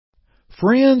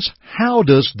Friends, how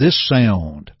does this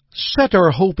sound? Set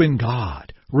our hope in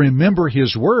God, remember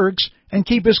His works, and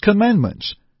keep His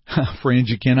commandments. Friends,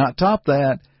 you cannot top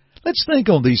that. Let's think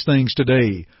on these things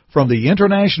today. From the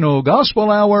International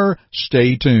Gospel Hour,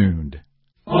 stay tuned.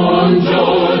 Hi,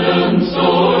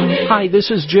 this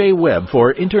is Jay Webb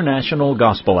for International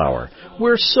Gospel Hour.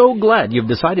 We're so glad you've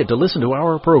decided to listen to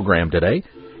our program today.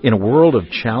 In a world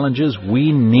of challenges,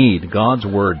 we need God's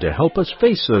Word to help us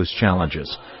face those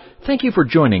challenges. Thank you for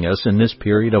joining us in this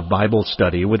period of Bible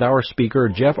study with our speaker,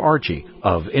 Jeff Archie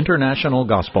of International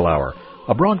Gospel Hour,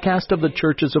 a broadcast of the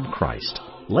Churches of Christ.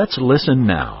 Let's listen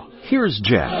now. Here's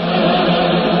Jeff.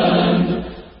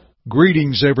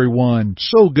 Greetings, everyone.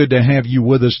 So good to have you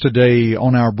with us today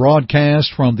on our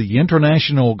broadcast from the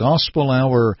International Gospel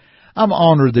Hour. I'm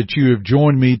honored that you have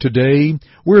joined me today.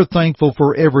 We're thankful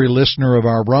for every listener of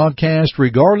our broadcast,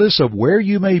 regardless of where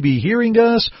you may be hearing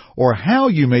us or how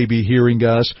you may be hearing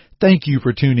us. Thank you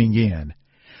for tuning in.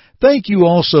 Thank you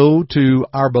also to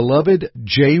our beloved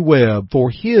Jay Webb for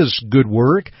his good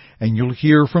work, and you'll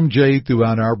hear from Jay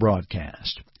throughout our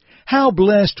broadcast. How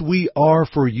blessed we are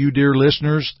for you, dear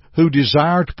listeners, who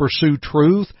desire to pursue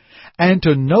truth and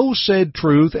to know said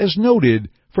truth as noted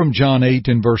from John 8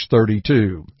 and verse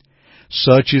 32.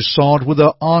 Such is sought with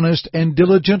an honest and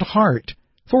diligent heart.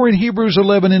 For in Hebrews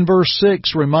 11 and verse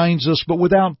 6 reminds us, but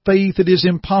without faith it is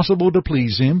impossible to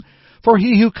please Him. For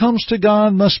he who comes to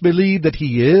God must believe that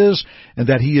He is, and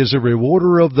that He is a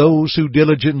rewarder of those who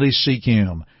diligently seek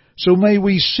Him. So may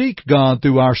we seek God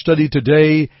through our study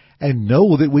today and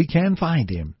know that we can find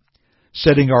Him.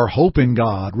 Setting our hope in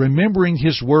God, remembering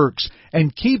His works,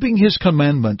 and keeping His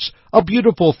commandments, a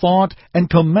beautiful thought and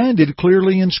commanded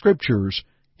clearly in Scriptures.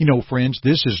 You know, friends,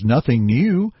 this is nothing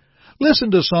new. Listen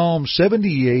to Psalm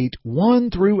 78, 1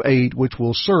 through 8, which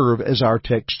will serve as our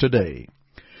text today.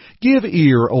 Give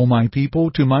ear, O my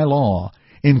people, to my law.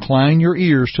 Incline your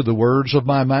ears to the words of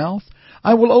my mouth.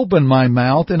 I will open my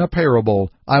mouth in a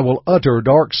parable. I will utter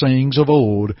dark sayings of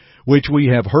old, which we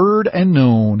have heard and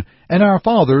known, and our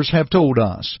fathers have told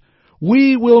us.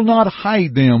 We will not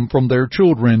hide them from their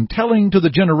children, telling to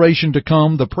the generation to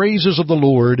come the praises of the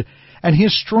Lord, and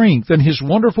His strength and His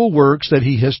wonderful works that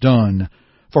He has done.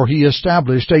 For He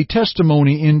established a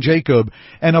testimony in Jacob,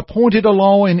 and appointed a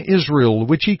law in Israel,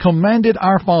 which He commanded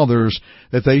our fathers,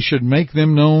 that they should make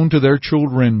them known to their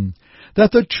children,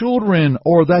 that the children,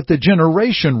 or that the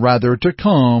generation rather to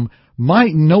come,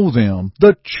 might know them,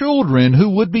 the children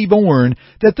who would be born,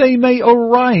 that they may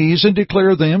arise and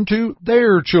declare them to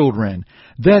their children,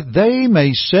 that they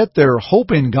may set their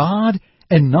hope in God,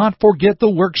 and not forget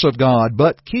the works of God,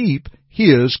 but keep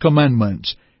His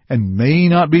commandments, and may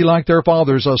not be like their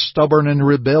fathers, a stubborn and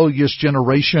rebellious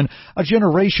generation, a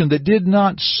generation that did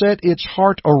not set its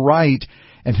heart aright,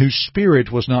 and whose spirit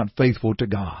was not faithful to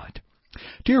God.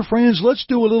 Dear friends, let's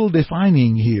do a little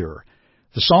defining here.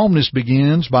 The psalmist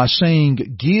begins by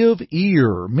saying, give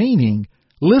ear, meaning,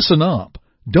 listen up.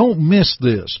 Don't miss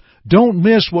this. Don't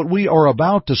miss what we are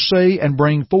about to say and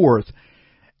bring forth.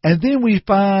 And then we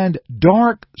find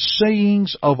dark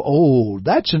sayings of old.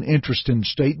 That's an interesting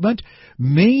statement,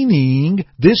 meaning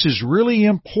this is really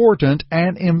important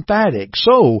and emphatic.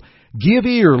 So, give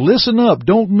ear, listen up,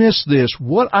 don't miss this.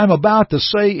 What I'm about to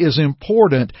say is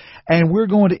important, and we're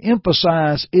going to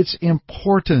emphasize its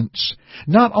importance.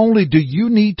 Not only do you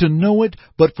need to know it,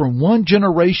 but from one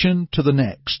generation to the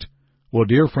next. Well,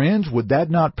 dear friends, would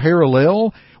that not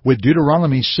parallel with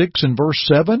Deuteronomy 6 and verse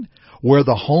 7? Where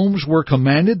the homes were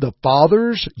commanded, the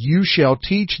fathers, you shall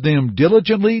teach them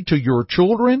diligently to your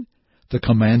children, the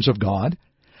commands of God,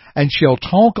 and shall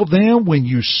talk of them when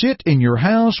you sit in your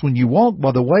house, when you walk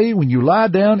by the way, when you lie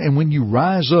down, and when you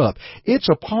rise up. It's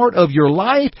a part of your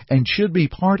life and should be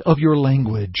part of your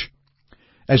language.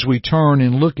 As we turn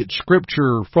and look at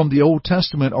Scripture from the Old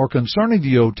Testament or concerning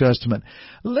the Old Testament,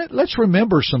 let's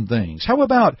remember some things. How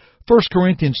about 1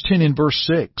 Corinthians 10 and verse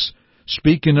 6?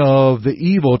 Speaking of the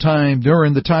evil time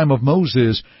during the time of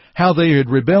Moses, how they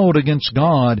had rebelled against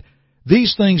God,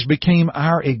 these things became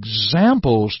our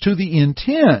examples to the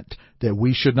intent that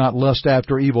we should not lust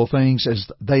after evil things as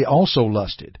they also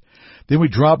lusted. Then we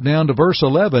drop down to verse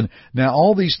 11. Now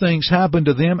all these things happened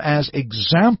to them as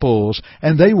examples,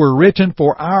 and they were written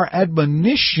for our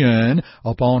admonition,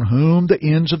 upon whom the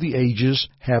ends of the ages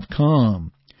have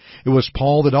come. It was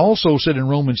Paul that also said in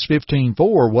Romans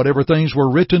 15:4, whatever things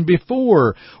were written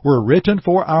before were written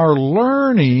for our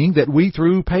learning, that we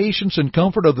through patience and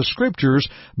comfort of the Scriptures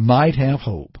might have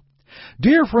hope.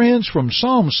 Dear friends, from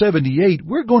Psalm 78,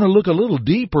 we're going to look a little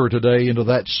deeper today into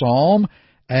that psalm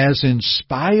as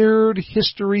inspired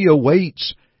history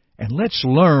awaits. And let's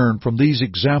learn from these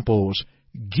examples.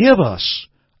 Give us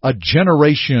a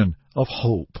generation of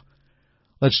hope.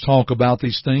 Let's talk about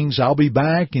these things. I'll be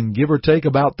back in give or take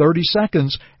about 30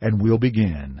 seconds, and we'll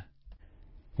begin.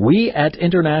 We at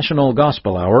International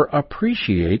Gospel Hour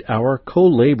appreciate our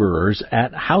co-laborers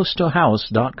at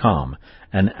housetohouse.com,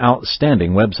 an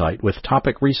outstanding website with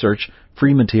topic research,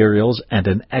 free materials, and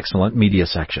an excellent media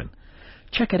section.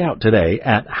 Check it out today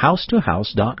at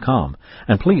housetohouse.com,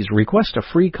 and please request a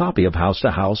free copy of House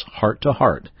to House, Heart to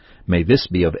Heart. May this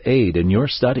be of aid in your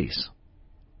studies.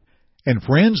 And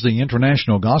friends, the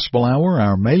International Gospel Hour,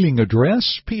 our mailing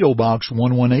address, P.O. Box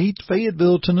 118,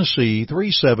 Fayetteville, Tennessee,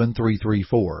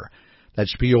 37334.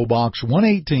 That's P.O. Box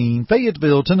 118,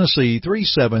 Fayetteville, Tennessee,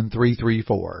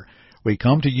 37334. We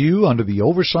come to you under the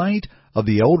oversight of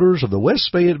the elders of the West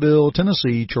Fayetteville,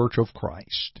 Tennessee Church of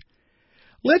Christ.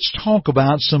 Let's talk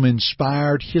about some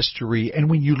inspired history, and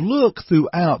when you look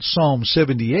throughout Psalm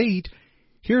 78,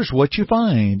 here's what you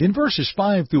find. In verses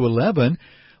 5 through 11,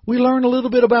 we learn a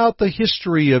little bit about the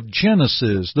history of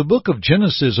Genesis, the book of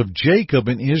Genesis of Jacob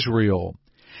and Israel,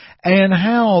 and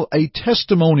how a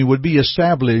testimony would be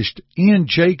established in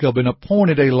Jacob and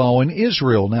appointed a law in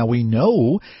Israel. Now we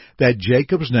know that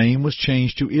Jacob's name was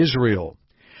changed to Israel.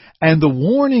 And the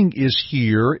warning is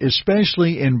here,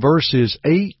 especially in verses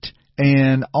 8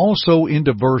 and also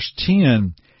into verse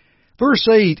 10. Verse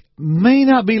 8, may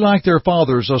not be like their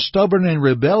fathers, a stubborn and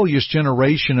rebellious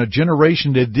generation, a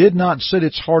generation that did not set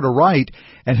its heart aright,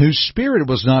 and whose spirit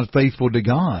was not faithful to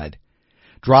God.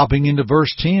 Dropping into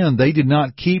verse 10, they did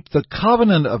not keep the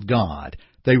covenant of God.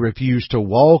 They refused to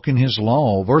walk in His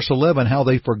law. Verse 11, how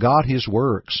they forgot His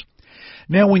works.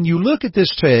 Now, when you look at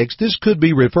this text, this could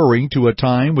be referring to a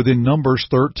time within Numbers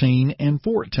 13 and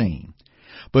 14.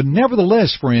 But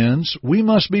nevertheless, friends, we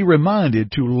must be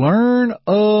reminded to learn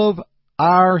of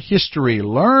our history,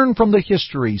 learn from the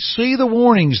history, see the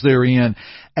warnings therein,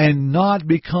 and not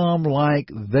become like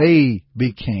they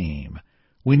became.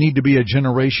 We need to be a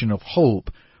generation of hope,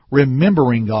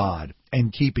 remembering God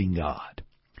and keeping God.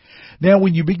 Now,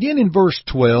 when you begin in verse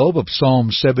 12 of Psalm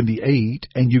 78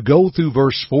 and you go through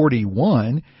verse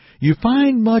 41, you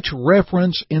find much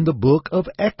reference in the book of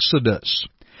Exodus.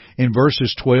 In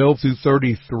verses 12 through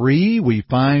 33, we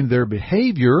find their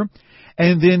behavior,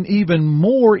 and then even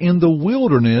more in the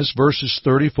wilderness, verses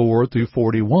 34 through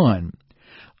 41.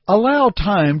 Allow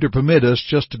time to permit us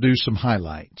just to do some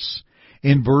highlights.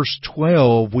 In verse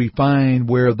 12, we find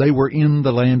where they were in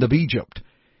the land of Egypt.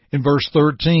 In verse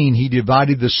 13, He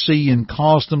divided the sea and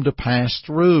caused them to pass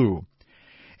through.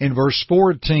 In verse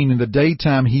 14, in the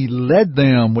daytime He led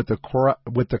them with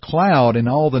the cloud, and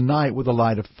all the night with a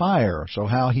light of fire. So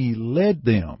how He led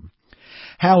them.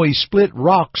 How He split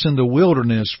rocks in the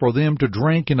wilderness for them to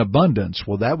drink in abundance.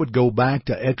 Well, that would go back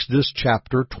to Exodus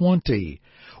chapter 20,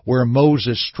 where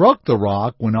Moses struck the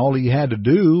rock when all he had to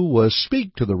do was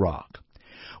speak to the rock.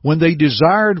 When they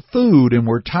desired food and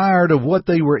were tired of what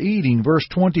they were eating, verse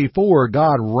 24,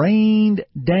 God rained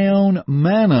down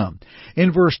manna.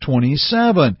 In verse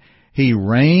 27, He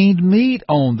rained meat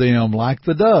on them like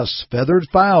the dust, feathered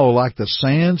fowl like the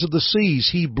sands of the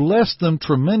seas. He blessed them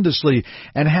tremendously,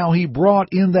 and how He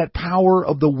brought in that power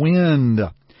of the wind.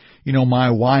 You know,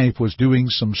 my wife was doing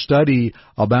some study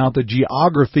about the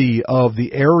geography of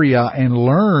the area and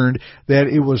learned that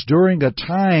it was during a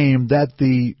time that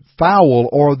the fowl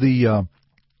or the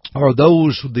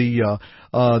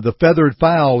feathered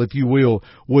fowl, if you will,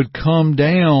 would come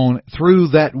down through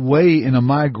that way in a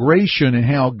migration, and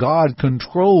how God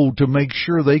controlled to make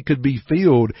sure they could be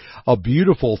filled. A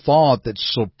beautiful thought that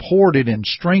supported and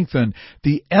strengthened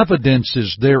the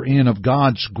evidences therein of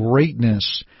God's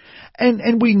greatness.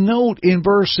 And we note in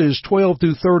verses 12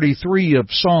 through 33 of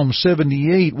Psalm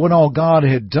 78 what all God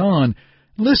had done.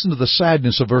 Listen to the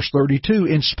sadness of verse 32.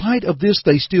 In spite of this,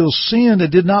 they still sinned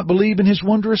and did not believe in His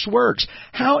wondrous works.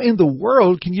 How in the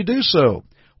world can you do so?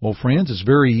 Well, friends, it's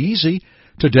very easy.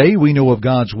 Today we know of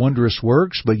God's wondrous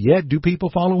works, but yet do people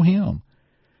follow Him?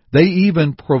 They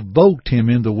even provoked Him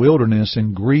in the wilderness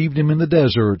and grieved Him in the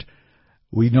desert.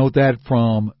 We note that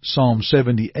from Psalm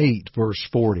 78, verse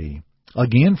 40.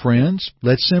 Again, friends,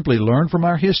 let's simply learn from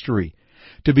our history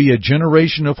to be a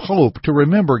generation of hope, to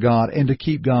remember God, and to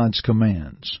keep God's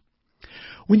commands.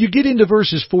 When you get into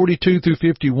verses 42 through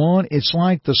 51, it's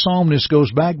like the psalmist goes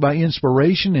back by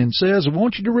inspiration and says, I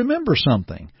want you to remember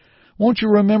something. I want you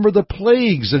to remember the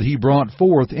plagues that He brought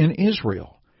forth in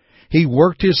Israel. He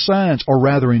worked His signs, or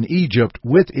rather in Egypt,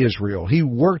 with Israel. He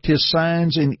worked His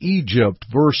signs in Egypt,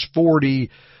 verse 43.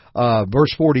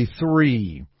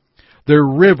 Their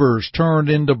rivers turned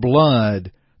into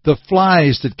blood. The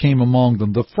flies that came among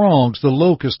them, the frogs, the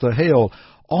locusts, the hail,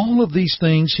 all of these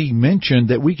things he mentioned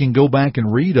that we can go back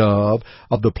and read of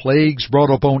the plagues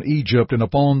brought upon Egypt and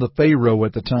upon the Pharaoh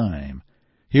at the time.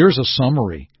 Here's a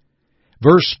summary.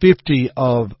 Verse 50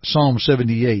 of Psalm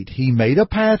 78, He made a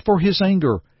path for His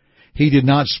anger. He did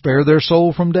not spare their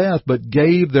soul from death, but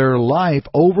gave their life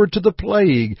over to the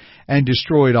plague, and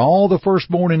destroyed all the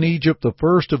firstborn in Egypt, the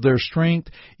first of their strength,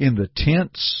 in the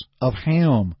tents of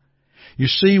Ham. You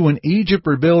see, when Egypt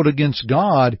rebelled against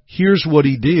God, here's what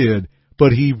He did.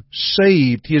 But He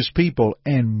saved His people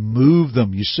and moved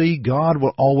them. You see, God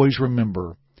will always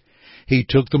remember. He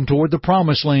took them toward the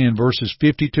promised land, verses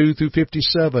 52 through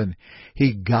 57.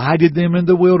 He guided them in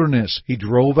the wilderness. He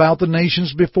drove out the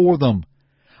nations before them.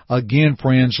 Again,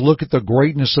 friends, look at the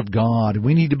greatness of God.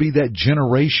 We need to be that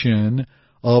generation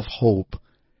of hope.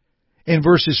 In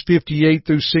verses 58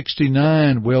 through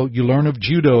 69, well, you learn of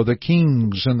Judah, the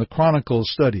kings and the Chronicles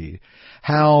studied,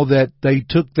 how that they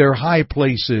took their high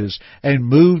places and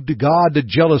moved God to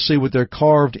jealousy with their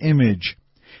carved image.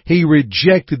 He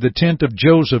rejected the tent of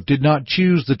Joseph, did not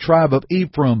choose the tribe of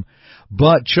Ephraim,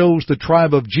 but chose the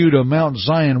tribe of Judah, Mount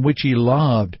Zion, which He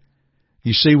loved.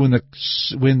 You see, when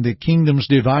the kingdoms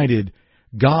divided,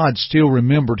 God still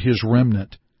remembered His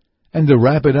remnant. And to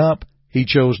wrap it up, He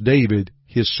chose David,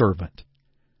 His servant.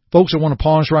 Folks, I want to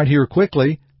pause right here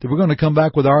quickly. That we're going to come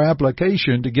back with our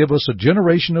application to give us a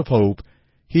generation of hope.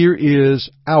 Here is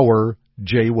our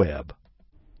J. Webb.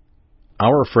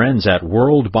 Our friends at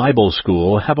World Bible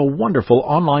School have a wonderful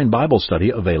online Bible study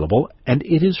available, and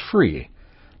it is free.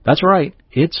 That's right,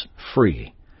 it's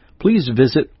free. Please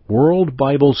visit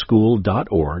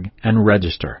worldbibleschool.org and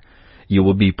register. You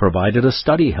will be provided a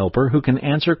study helper who can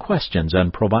answer questions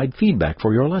and provide feedback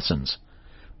for your lessons.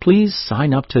 Please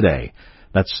sign up today.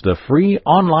 That's the free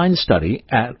online study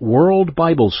at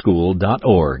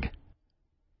worldbibleschool.org.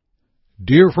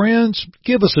 Dear friends,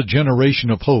 give us a generation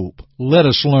of hope. Let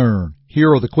us learn.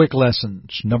 Here are the quick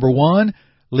lessons. Number 1,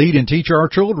 lead and teach our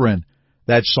children.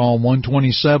 That's Psalm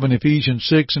 127, Ephesians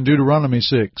 6, and Deuteronomy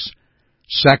 6.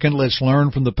 Second, let's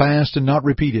learn from the past and not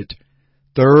repeat it.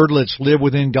 Third, let's live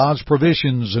within God's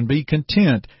provisions and be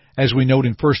content, as we note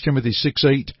in 1 Timothy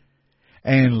 6:8.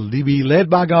 And be led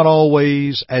by God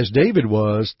always, as David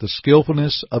was, the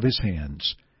skillfulness of his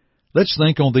hands. Let's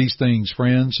think on these things,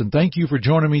 friends, and thank you for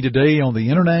joining me today on the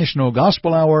International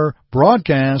Gospel Hour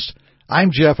broadcast.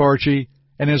 I'm Jeff Archie,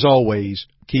 and as always,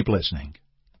 keep listening.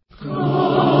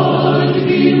 God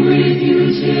be with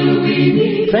you till we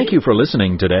meet. Thank you for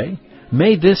listening today.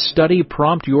 May this study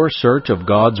prompt your search of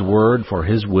God's Word for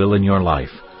His will in your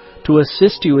life. To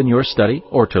assist you in your study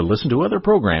or to listen to other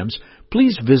programs,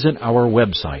 please visit our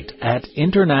website at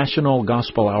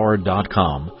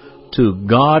internationalgospelhour.com. To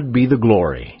God be the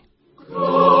glory.